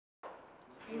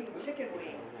chicken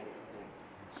wings.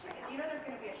 You know there's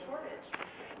going to be a shortage.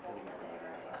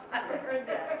 I heard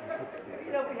that.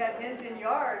 You know, if we had hens in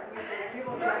yards,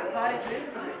 people would have cottage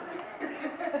industry.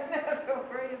 Have to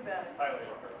worry about it. Highly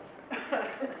recommend.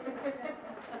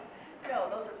 No,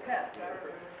 those are pets. I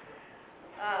remember.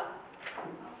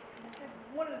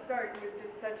 Wanted to start with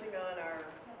just touching on our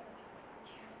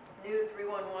new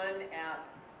 311 app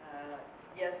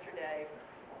yesterday.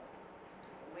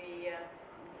 We,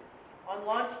 on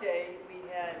launch day, we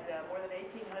had more than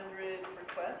 1,800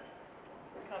 requests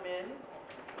come in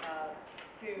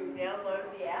to download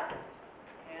the app,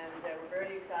 and we're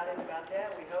very excited about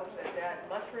that. We hope that that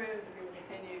mushrooms, we will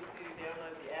continue to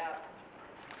download the app.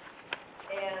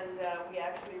 And we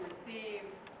actually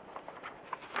received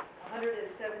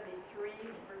 173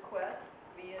 requests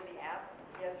via the app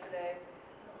yesterday,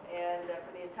 and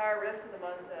for the entire rest of the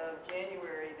month of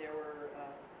January there were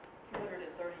 239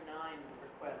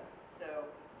 requests. So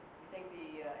we think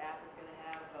the app is going to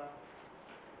have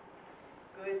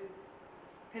good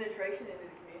penetration into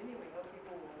the community. We hope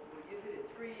people will use it.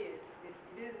 It's free. It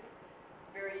is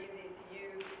very easy to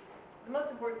use. The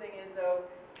most important thing is, though,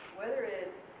 whether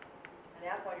it's an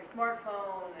app on your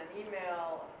smartphone, an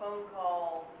email, a phone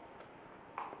call,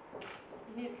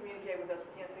 you need to communicate with us.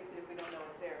 We can't fix it if we don't know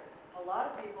it's there. A lot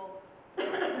of people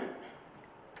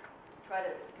try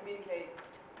to communicate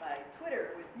by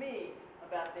Twitter with me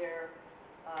about their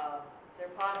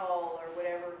pothole or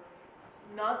whatever.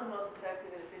 Not the most effective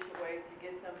and efficient way to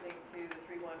get something to the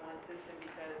 311 system,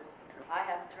 because I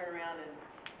have to turn around and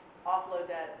offload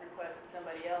that request to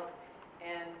somebody else.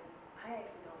 And I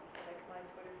actually don't check my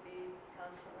Twitter feed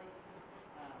constantly,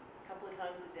 a couple of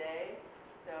times a day.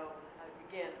 So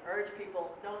again, urge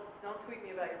people, don't tweet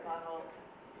me about your pothole.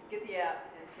 Get the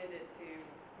app and send it to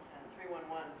 311.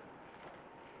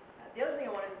 The other thing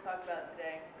I wanted to talk about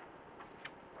today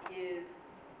is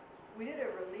we did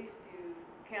a release to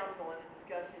council and a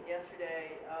discussion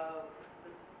yesterday of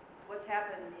what's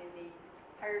happened in the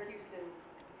Hire Houston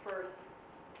First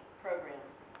program.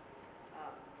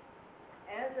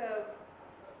 As of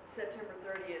September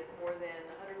 30th, more than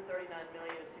 $139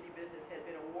 million of city business had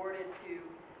been awarded to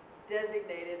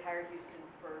designated Hire Houston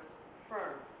First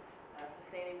firms,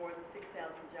 sustaining more than 6,000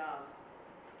 jobs.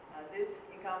 This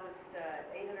encompassed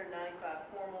 895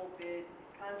 formal bid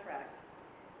contracts.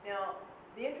 Now,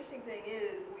 the interesting thing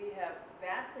is we have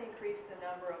vastly increased the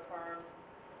number of firms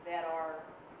that are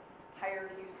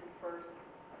Hire Houston First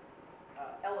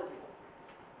eligible.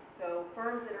 So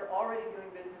firms that are already doing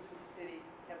business with the city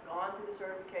have gone through the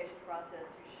certification process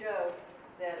to show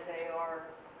that they are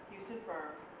Houston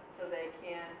firms, so they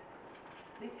can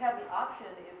at least have the option,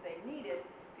 if they need it,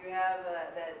 to have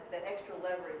that extra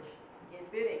leverage in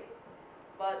bidding.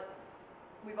 But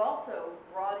we've also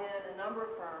brought in a number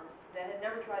of firms that had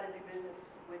never tried to do business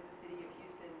with the city of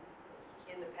Houston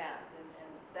in the past, and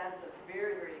that's a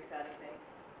very, very exciting thing.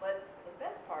 But the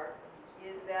best part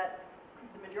is that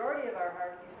the majority of our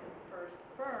Hire Houston First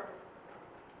firms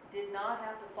did not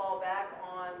have to fall back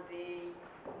on the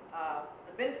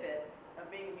benefit of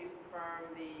being a Houston firm,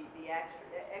 the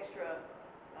extra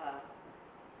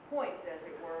points, as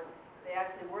it were. They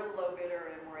actually were the low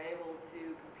bidder and were able to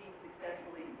compete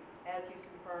successfully as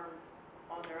Houston firms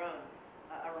on their own.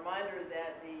 A reminder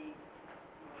that the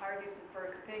Hire Houston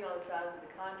First, depending on the size of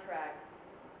the contract,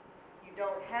 you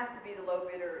don't have to be the low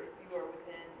bidder if you are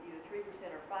within either 3%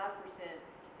 or 5%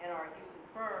 and are a Houston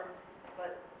firm.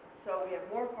 But so we have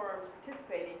more firms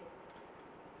participating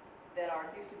that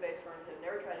are Houston-based firms that have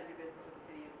never tried to do business with the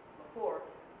city before.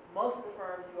 Most of the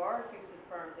firms who are Houston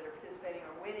firms that are participating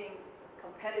are winning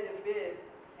competitive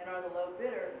bids and are the low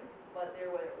bidder, but there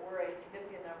were a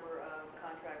significant number of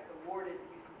contracts awarded to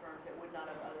Houston firms that would not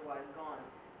have otherwise gone.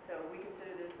 So we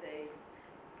consider this a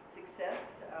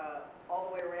success all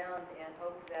the way around, and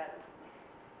hope that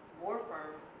more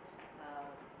firms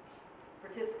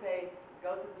participate,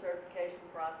 go through the certification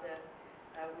process.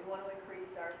 We want to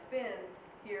increase our spend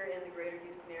here in the greater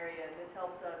Houston area, and this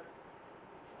helps us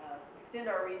extend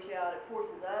our reach out. It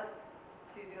forces us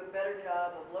to do a better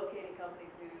job of locating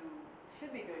companies who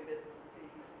should be doing business with the city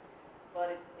of Houston.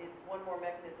 But it's one more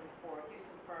mechanism for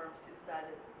Houston firms to decide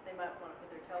that they might want to put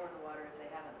their toe in the water if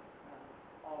they haven't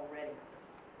already.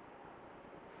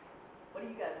 What do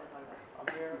you guys want to talk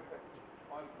about? Mayor,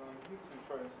 on Houston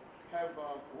First, have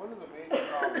one of the major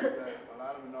problems that a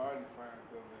lot of minority firms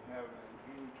have been having, and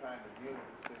even trying to deal with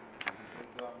the city,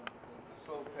 is the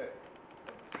slow pay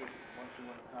of the city. Once you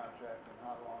win a contract, and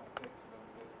how long it takes for them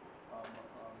to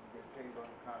get paid on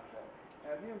the contract.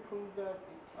 Have you improved that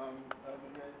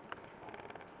yet?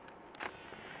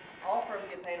 All firms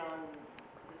get paid on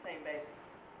the same basis.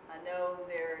 I know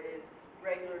there is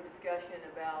regular discussion discussion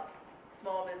about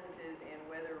small businesses and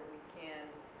whether we can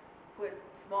put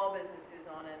small businesses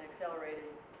on an accelerated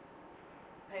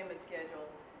payment schedule,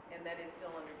 and that is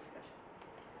still under discussion.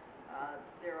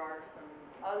 There are some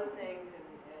other things, and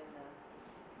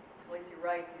Khaleesi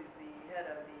Wright, who's the head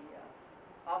of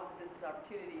the Office of Business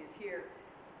Opportunity, is here.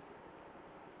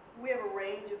 We have a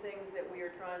range of things that we are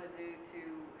trying to do to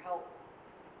help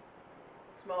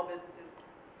small businesses.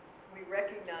 We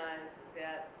recognize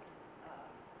that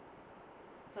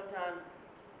sometimes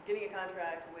getting a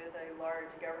contract with a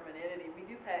large government entity, we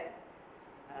do pay,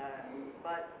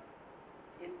 but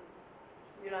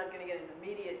you're not going to get an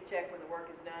immediate check when the work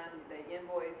is done. They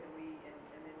invoice and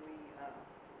then we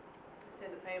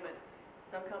send the payment.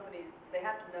 Some companies, they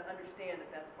have to understand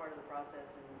that that's part of the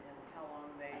process, and how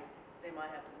long they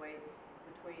might have to wait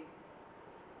between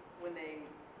when they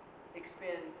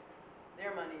expend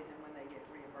their monies and when they get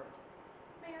reimbursed.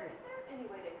 Mayor, is there any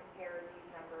way to compare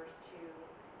these numbers to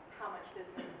how much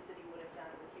business the city would have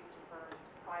done with Houston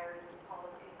firms prior to this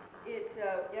policy?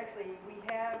 Actually, we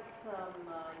have some,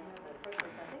 the press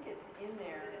release, I think it's in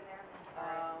there. Is it in there? I'm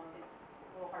sorry, it's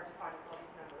a little hard to find with all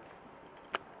these numbers.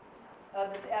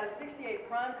 Out of 68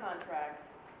 prime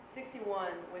contracts, 61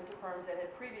 went to firms that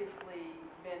had previously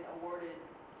been awarded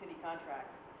city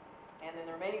contracts. And then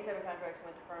the remaining 7 contracts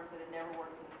went to firms that had never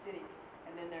worked for the city.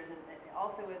 And then there's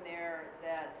also in there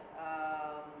that,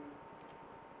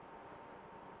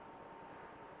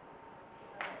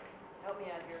 help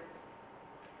me out here.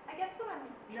 I guess what I'm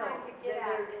No, trying to get at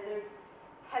there's- is,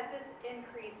 has this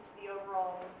increased the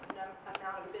overall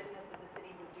amount of business that the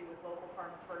city would do with local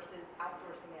firms versus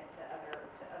outsourcing it to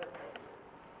other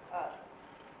places? I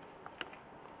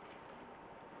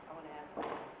want to ask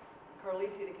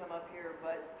Carlisi to come up here,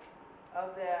 but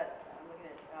of that, I'm looking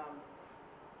at,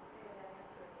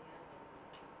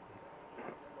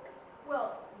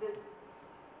 well,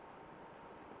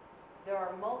 there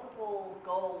are multiple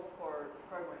goals for the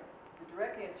program. The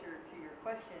direct answer to your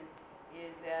question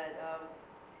is that of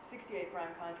 68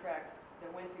 prime contracts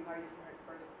that went to Higher Houston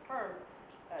First firms,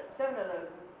 7 of those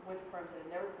went to firms that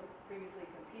had never previously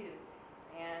competed,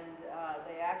 and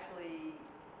they actually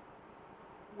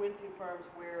went to firms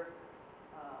where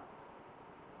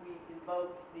we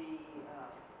invoked the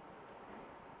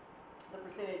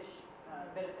percentage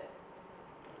benefit.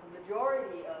 The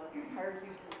majority of Higher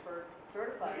Houston First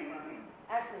certified firms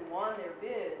actually won their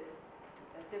bids,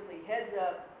 and simply heads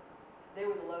up, they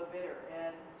were the low bidder,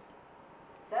 and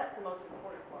that's the most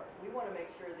important part. We want to make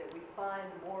sure that we find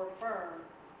more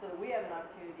firms so that we have an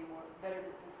opportunity better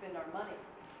to spend our money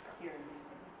here in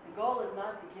Houston. The goal is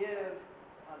not to give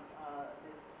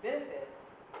this benefit.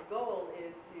 The goal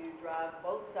is to drive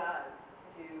both sides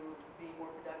to be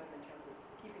more productive in terms of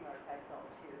keeping our tax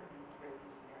dollars here in the greater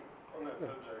Houston area. On that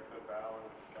subject, the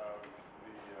balance of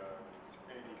the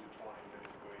 80 to 20,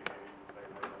 basically, 80 they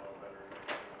were a little better than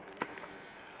they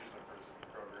used the first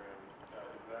program.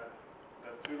 Is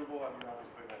that suitable? I mean,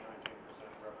 obviously that 19%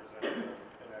 represents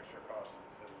an extra cost to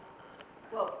the city.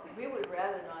 Well, we would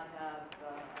rather not have,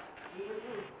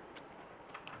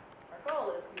 our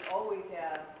goal is to always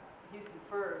have Houston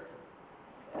First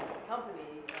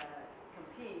company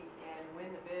compete and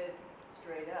win the bid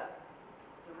straight up.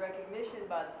 The recognition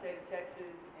by the state of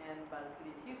Texas and by the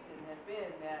city of Houston has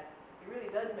been that it really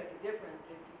does make a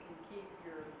difference if you can keep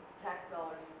your tax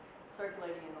dollars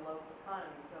circulating in the local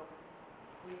economy. So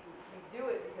we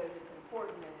do it because it's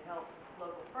important and it helps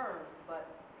local firms, but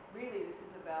really this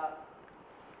is about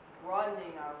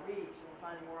broadening our reach and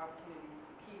finding more opportunities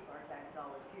to keep our tax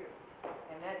dollars here.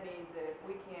 And that means that if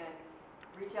we can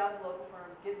reach out to local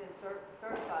firms, get them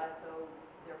certified so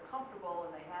they're comfortable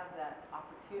and they have that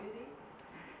opportunity,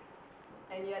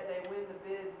 and yet they win the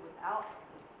bids without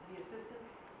the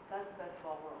assistance, that's the best of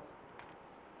all worlds.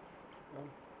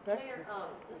 Mayor,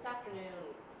 this afternoon,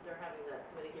 they're having that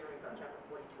committee hearing about chapter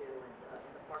 42 and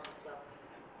the parking stuff.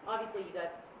 Obviously, you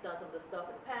guys have done some of this stuff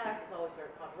in the past, it's always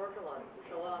very controversial, a lot of people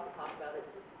show up and talk about it.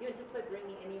 Do you anticipate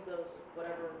bringing any of those,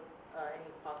 whatever,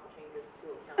 any possible changes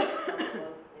to account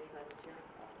anytime this year?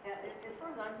 As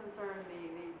far as I'm concerned,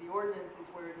 the ordinance is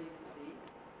where it needs to be,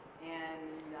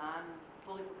 and I'm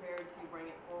fully prepared to bring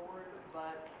it forward,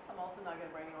 but I'm also not going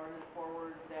to bring an ordinance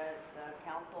forward that the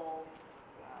council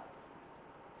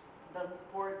doesn't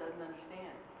support, doesn't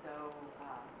understand. So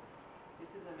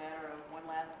this is a matter of one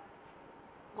last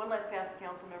pass to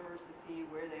council members to see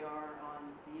where they are on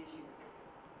the issue.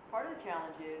 Part of the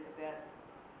challenge is that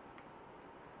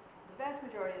the vast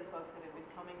majority of the folks that have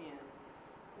been coming in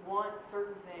want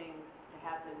certain things to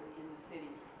happen in the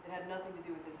city that have nothing to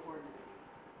do with this ordinance.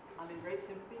 I'm in great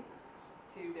sympathy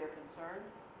to their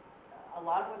concerns. A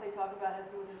lot of what they talk about has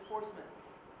to do with enforcement,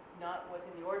 not what's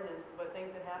in the ordinance, but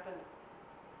things that happen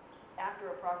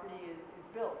after a property is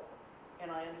built.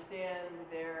 And I understand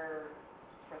their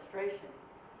frustration,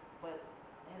 but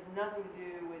it has nothing to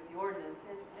do with the ordinance.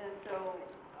 And so,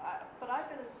 but I've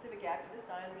been a civic activist,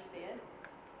 I understand.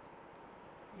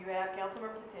 You have council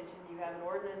members' attention, you have an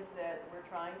ordinance that we're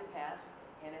trying to pass,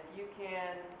 and if you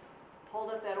can hold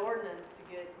up that ordinance to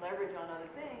get leverage on other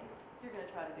things, you're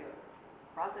gonna try to do it.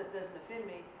 Process doesn't offend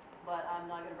me, but I'm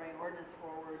not gonna bring an ordinance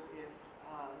forward if,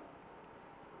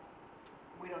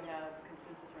 we don't have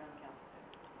consensus around the council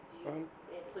table. Do you,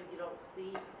 and so you don't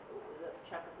see, is it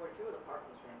chapter 42 or the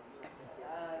parking thing?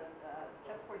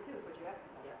 Chapter 42 is what you asked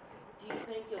me about. Yeah. Do you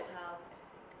think you'll have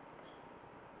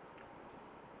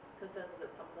consensus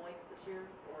at some point this year,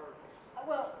 or?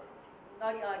 Well,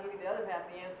 I'll give you the other half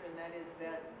of the answer, and that is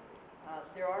that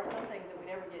there are some things that we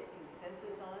never get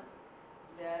consensus on,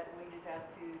 that we just have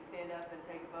to stand up and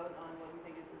take a vote on what we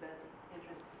think is the best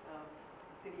interests of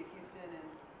the city of Houston and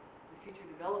the future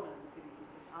development of the city of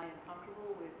Houston. I am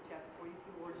comfortable with Chapter 42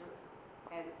 ordinance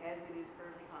as it is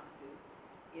currently constituted.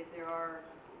 If there are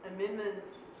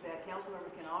amendments that council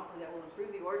members can offer that will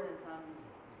improve the ordinance, I'm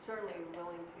certainly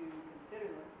willing to consider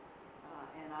them.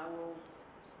 And I will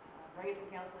bring it to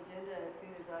the council agenda as soon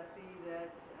as I see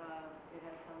that it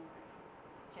has some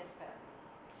chance of passing.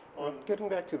 Getting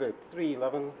back to the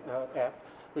 311 app,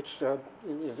 which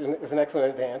is an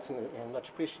excellent advance and much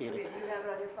appreciated. Okay, do you have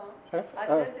it on your phone? Huh? I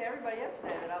said to everybody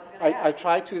yesterday that I was going to I ask.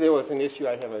 tried to. There was an issue.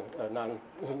 I have a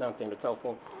non-standard cell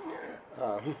phone,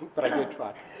 but I did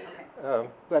try.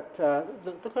 But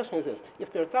the question is this: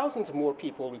 if there are thousands of more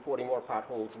people reporting more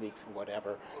potholes, leaks, or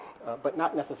whatever, but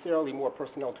not necessarily more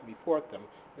personnel to report them,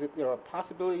 is there a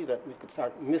possibility that we could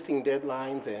start missing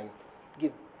deadlines and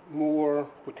give more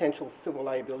potential civil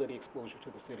liability exposure to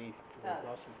the city for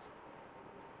lawsuits?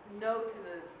 No to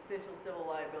the potential civil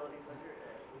liabilities.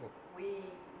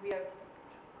 We have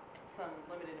some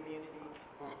limited immunity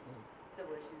on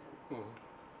civil issues.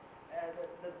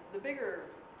 The bigger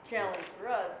challenge for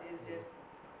us is if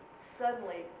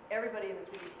suddenly everybody in the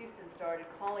city of Houston started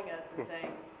calling us and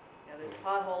saying, you know, there's a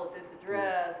pothole at this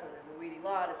address, or there's a weedy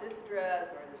lot at this address,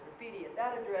 or there's graffiti at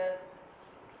that address,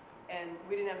 and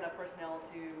we didn't have enough personnel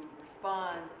to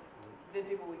respond, then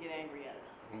people would get angry at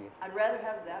us. I'd rather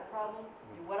have that problem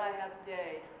than what I have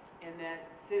today, in that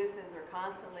citizens are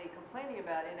constantly complaining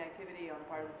about inactivity on the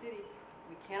part of the city.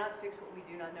 We cannot fix what we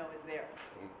do not know is there.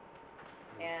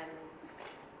 And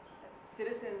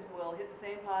citizens will hit the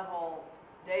same pothole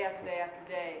day after day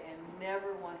after day and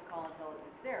never once call and tell us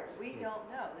it's there. We don't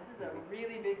know. This is a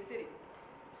really big city.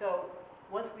 So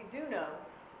once we do know,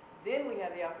 then we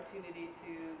have the opportunity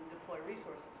to deploy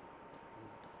resources.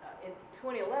 In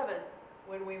 2011,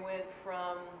 when we went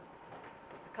from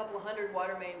a couple of hundred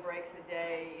water main breaks a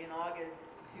day in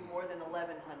August to more than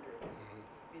 1,100,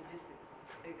 in just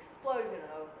an explosion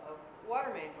of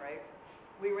water main breaks,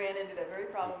 we ran into that very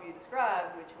problem you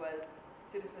described, which was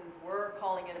citizens were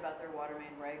calling in about their water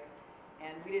main breaks,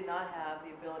 and we did not have the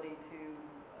ability to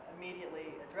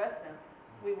immediately address them.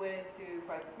 We went into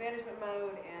crisis management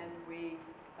mode, and we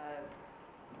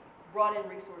brought in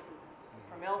resources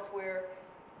from elsewhere,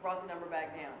 brought the number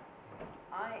back down.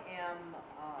 I am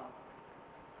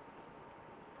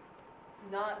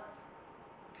not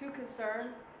too concerned,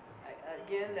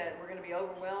 again, that we're going to be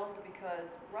overwhelmed,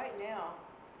 because right now,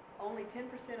 only 10%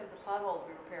 of the potholes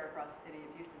we repair across the city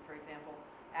of Houston, for example,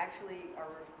 actually are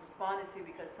responded to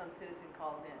because some citizen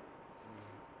calls in.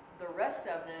 The rest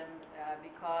of them,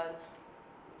 because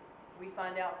we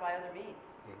find out by other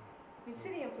means. I mean,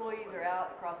 city employees are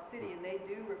out across the city and they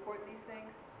do report these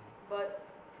things, but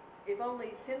if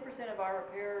only 10% of our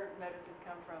repair notices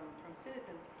come from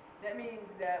citizens, that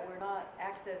means that we're not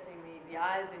accessing the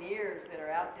eyes and ears that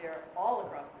are out there all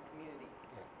across the community.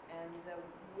 And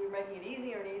we're making it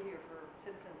easier and easier for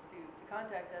citizens to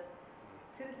contact us.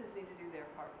 Citizens need to do their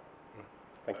part.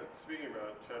 Thank you. Speaking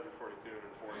about Chapter 42 and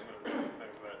enforcement and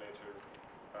things of that nature,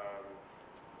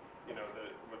 you know,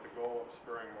 with the goal of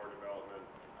spurring more development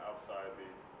outside the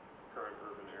current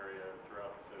urban area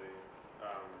throughout the city,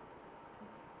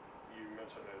 you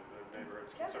mentioned that the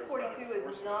neighborhood's Chapter concerns about 42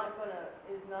 enforcement.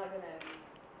 is not gonna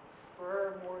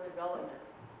spur more development.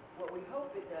 What we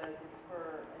hope it does is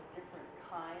spur a different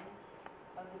kind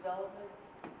of development.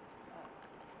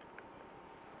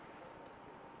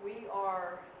 We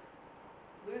are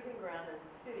losing ground as a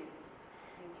city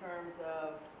in terms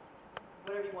of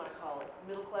whatever you want to call it,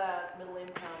 middle class, middle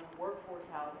income, workforce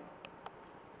housing.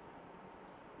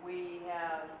 We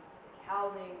have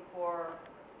housing for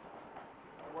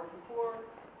our working poor.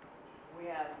 We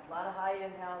have a lot of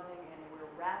high-end housing, and we're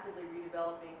rapidly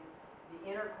redeveloping the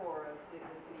inner core of the city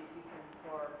of Houston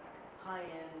for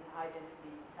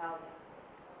high-density housing.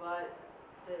 But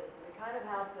the kind of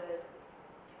house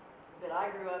that I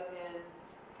grew up in,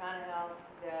 the kind of house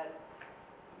that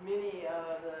many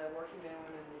of the working men and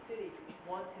women in the city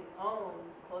want to own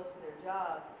close to their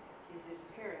jobs is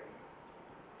disappearing.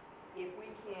 If we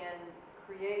can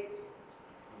create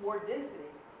more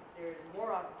density, there's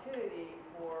more opportunity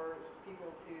for people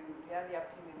to have the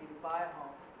opportunity to buy a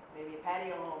home, maybe a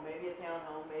patio home, maybe a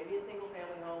townhome, maybe a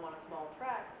single-family home on a small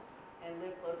tract, and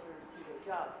live closer to their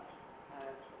jobs.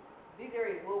 These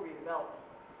areas will redevelop.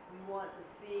 We want to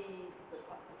see the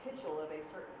potential of a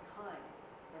certain kind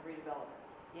of redevelopment.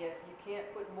 If you can't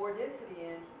put more density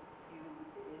in,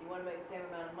 and you want to make the same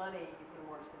amount of money, you put a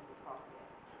more expensive property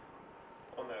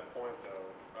in. On that point though,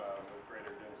 with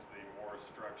greater density, more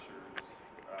structures,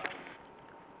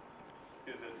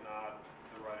 is it not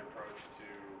the right approach to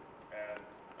add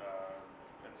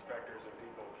inspectors and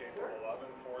people capable of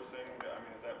enforcing? I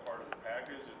mean, is that part of the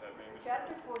package? Is that being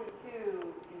Chapter discussed?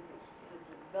 42 is the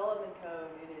development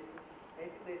code, and it's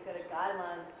basically a set of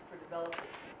guidelines for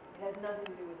developers. It has nothing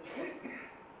to do with enforcement.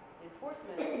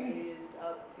 Enforcement is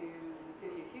up to the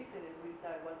city of Houston as we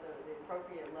decide what the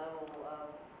appropriate level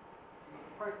of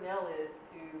personnel is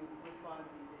to respond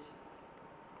to these issues.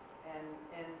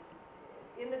 And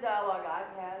in the dialogue I've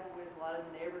had with a lot of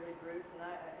the neighborhood groups, and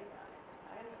I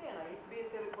understand, I used to be a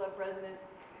civic club president.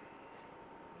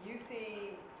 You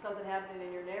see something happening in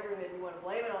your neighborhood, you want to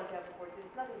blame it on Chapter 42.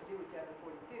 It's nothing to do with Chapter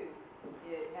 42.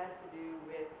 It has to do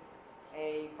with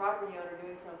a property owner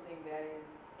doing something that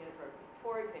is inappropriate.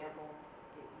 For example,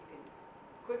 you can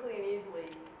quickly and easily,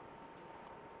 just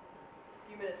a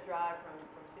few minutes drive from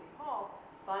City Hall,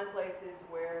 find places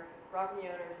where property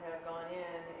owners have gone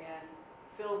in and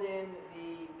filled in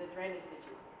the drainage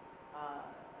ditches,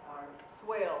 or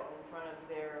swales in front of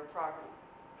their property,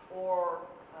 or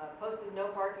posted no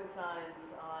parking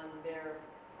signs on their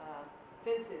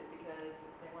fences because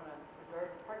they want to reserve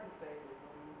parking spaces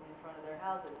in front of their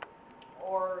houses,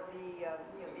 or the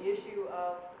issue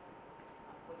of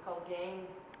what's called gang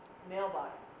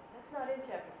mailboxes. That's not in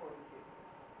Chapter 42.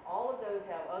 All of those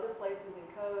have other places in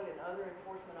code and other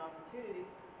enforcement opportunities,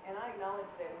 and I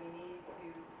acknowledge that we need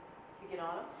to get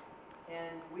on them,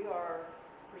 and we are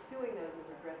pursuing those as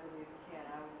aggressively as we can.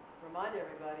 I would remind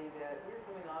everybody that we're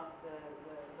coming off the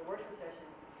worst recession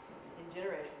in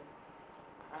generations.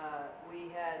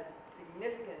 We had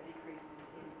significant decreases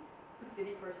in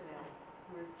city personnel.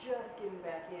 We're just getting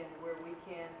back in where we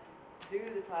can do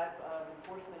the type of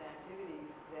enforcement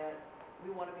activities that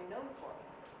we want to be known for.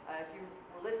 If you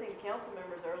were listening to council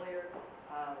members earlier,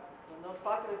 the most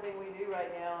popular thing we do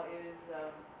right now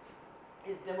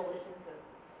is demolitions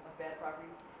of bad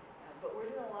properties. But we're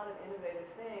doing a lot of innovative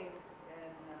things,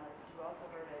 and you also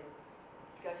heard a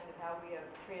discussion of how we have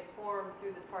transformed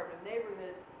through the Department of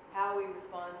Neighborhoods, how we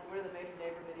respond to what are the major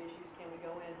neighborhood issues, can we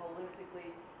go in holistically,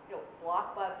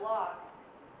 block by block,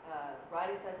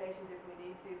 writing citations if we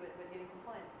need to, but getting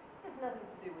compliance. It has nothing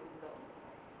to do with development.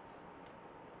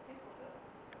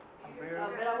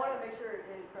 But I want to make sure,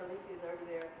 Carlicia is over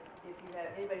there, if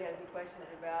anybody has any questions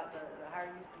about the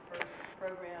Hire Houston First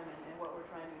program and what we're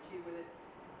trying to achieve with it.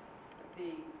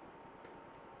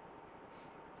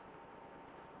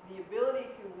 The ability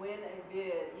to win a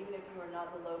bid, even if you are not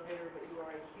the low bidder, but you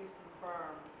are a Houston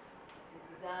firm, is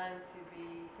designed to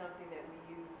be something that we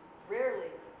use rarely,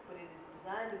 but it is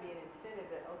designed to be an incentive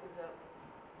that opens up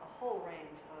a whole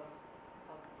range of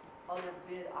other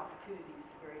bid opportunities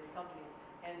to various companies,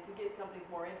 and to get companies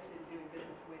more interested in doing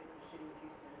business with the city of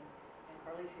Houston. And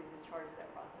Carlicia is in charge of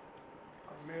that process.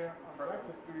 Mayor, back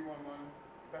to 311.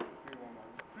 Back to 311.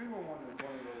 311 is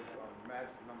one of those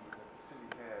magic numbers that the city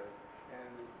has,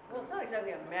 and Well, it's not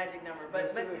exactly a magic number,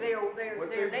 but Yes, it is. they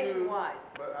are nationwide.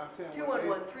 But I'm saying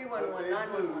 211, 311,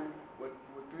 911. What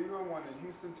 311 in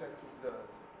Houston, Texas does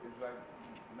is like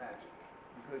magic,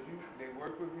 because they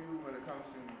work with you when it comes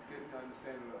to getting the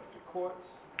understanding of the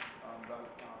courts, about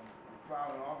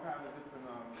filing all kinds of different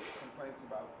complaints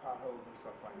about potholes and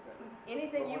stuff like that.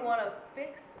 Anything you want to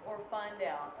fix or find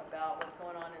out about what's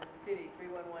going on in the city,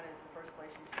 311 is the first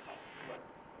place you should call. Right.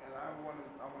 And I want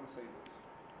to say this,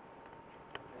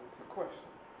 and it's a question.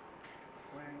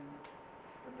 When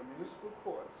the municipal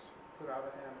courts put out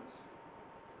an amnesty,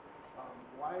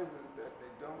 why is it that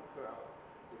they don't put out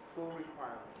the full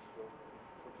requirements for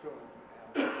fulfilling an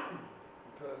amnesty?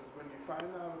 Because when you find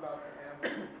out about the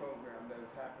amnesty program that is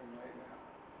happening right now,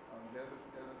 there's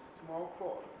a small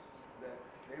clause that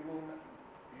you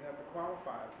have to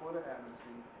qualify for the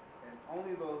amnesty, and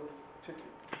only those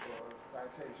tickets or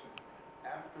citations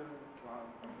after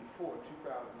before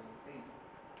 2008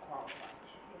 qualifies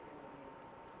you.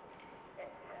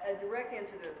 a direct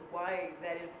answer to why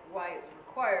why it's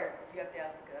required, you have to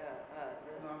ask,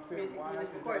 No, I'm the saying, why is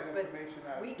municipal courts, that but information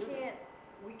not we given?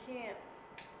 can't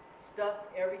stuff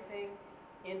everything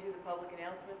into the public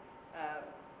announcement.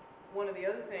 One of the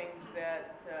other things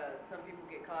that, some people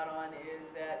get caught on is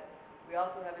that we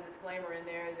also have a disclaimer in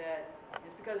there that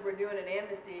just because we're doing an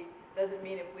amnesty doesn't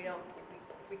mean if we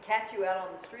catch you out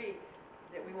on the street,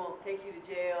 that we won't take you to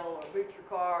jail or boot your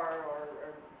car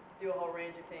or do a whole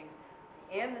range of things.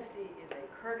 The amnesty is a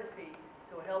courtesy,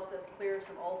 so it helps us clear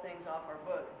some old things off our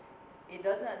books. It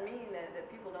does not mean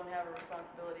that people don't have a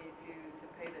responsibility to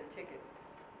pay their tickets.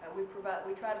 We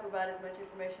try to provide as much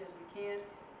information as we can,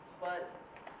 but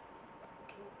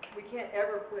we can't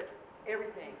ever put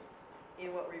everything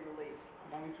in what we release.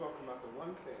 I'm only talking about the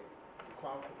one thing, the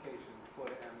qualification for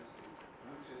the amnesty,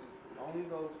 which is only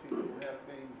those people who have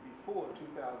things before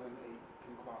 2008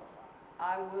 can qualify.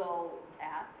 I will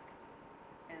ask,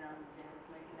 and Janice,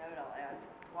 make a note, I'll ask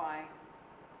why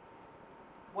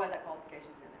that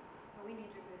qualification's in there. Well, we need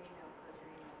your good email because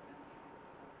your email's been wrong,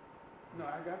 so. No,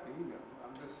 I got the email.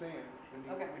 I'm just saying,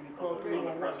 Okay. when you call On through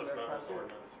the on precious that's metals not it.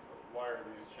 ordinance, why are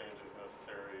these changes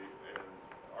necessary, and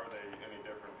are they any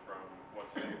different from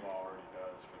what state law already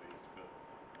does for these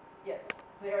businesses? Yes,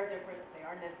 they are different, they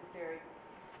are necessary.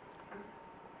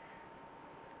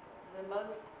 The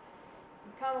most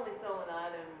commonly stolen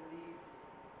item these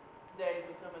days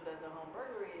when someone does a home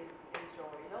burglary is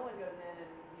jewelry. No one goes in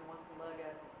and wants to lug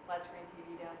a flat screen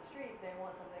TV down the street. They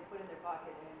want something to put in their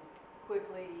pocket and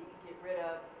quickly get rid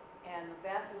of. And the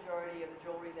vast majority of the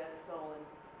jewelry that's stolen,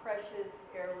 precious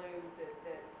heirlooms that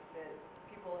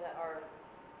people that are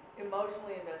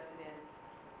emotionally invested in,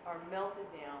 are melted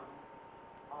down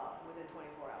within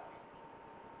 24 hours.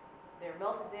 They're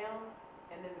melted down,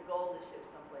 and then the gold is shipped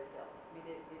someplace else. I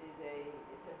mean,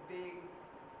 it's a big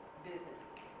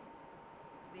business.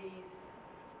 These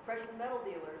precious metal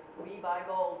dealers, we buy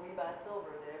gold, we buy silver,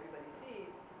 that everybody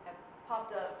sees, have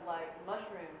popped up like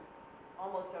mushrooms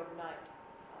almost overnight.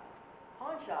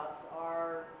 Pawn shops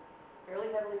are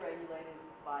fairly heavily regulated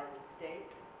by the state.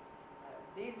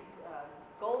 These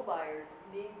gold buyers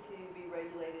need to be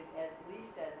regulated at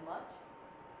least as much,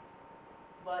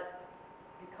 but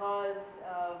because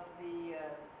of the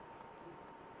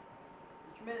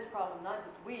tremendous problem, not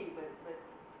just we, but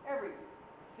every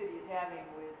city is having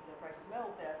with precious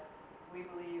metal thefts, we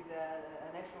believe that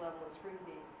an extra level of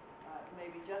scrutiny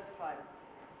may be justified.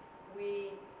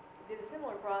 We did a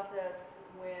similar process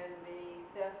when the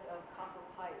theft of copper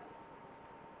pipes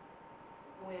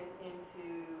went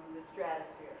into the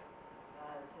stratosphere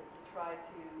to try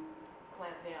to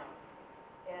clamp down.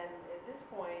 And at this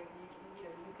point, you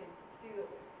can steal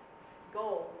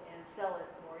gold and sell it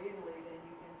more easily than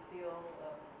you can steal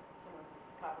someone's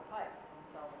copper pipes and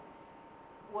sell them.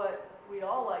 What we'd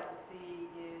all like to see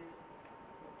is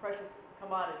precious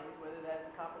commodities, whether that's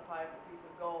a copper pipe, a piece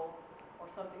of gold, or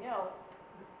something else,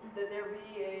 that there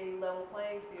be a level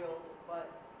playing field, but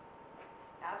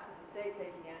absent the state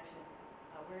taking action,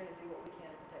 we're going to do what we can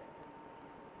to protect the citizens of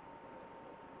Houston.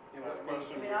 Last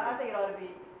question. I mean, I think it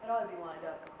ought to be lined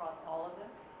up across all of them,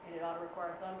 and it ought to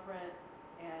require thumbprint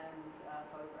and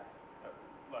photograph.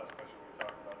 Last question, we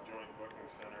talked about joint booking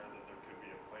center, that there could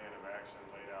be a plan of action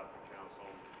laid out to council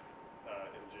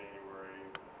in January.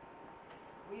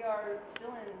 We are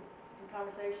still in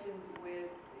conversations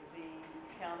with the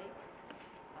county.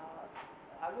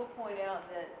 I will point out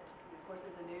that, of course,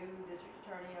 there's a new district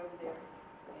attorney over there,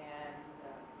 and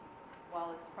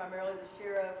while it's primarily the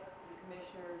sheriff, the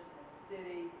commissioners, and the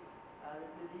city,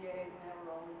 the DA is going to have a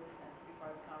role in this, and has to be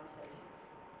part of the conversation.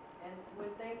 And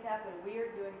when things happen, we are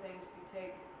doing things to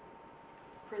take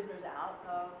prisoners out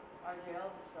of our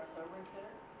jails, such as our sobering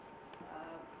center.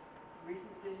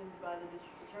 Recent decisions by the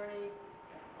district attorney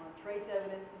on trace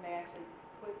evidence that may actually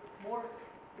put more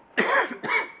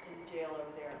in the jail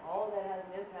over there. All of that has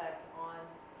an impact on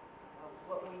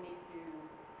what we need to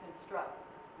construct.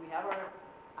 We have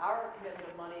our commitment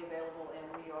of money available, and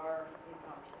we are in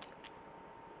conversations.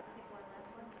 I think one last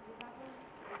one, did we talk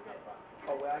about?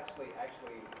 Oh, well, actually,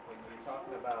 when you're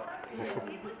talking about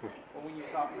when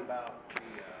you're talking about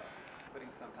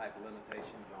putting some type of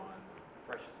limitations on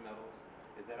precious metals,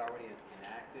 is that already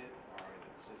enacted, or is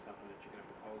it just something that you're going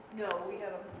to propose? No, we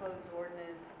have a proposed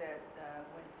ordinance that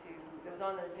was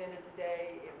on the agenda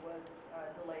today. It was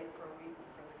delayed for a week.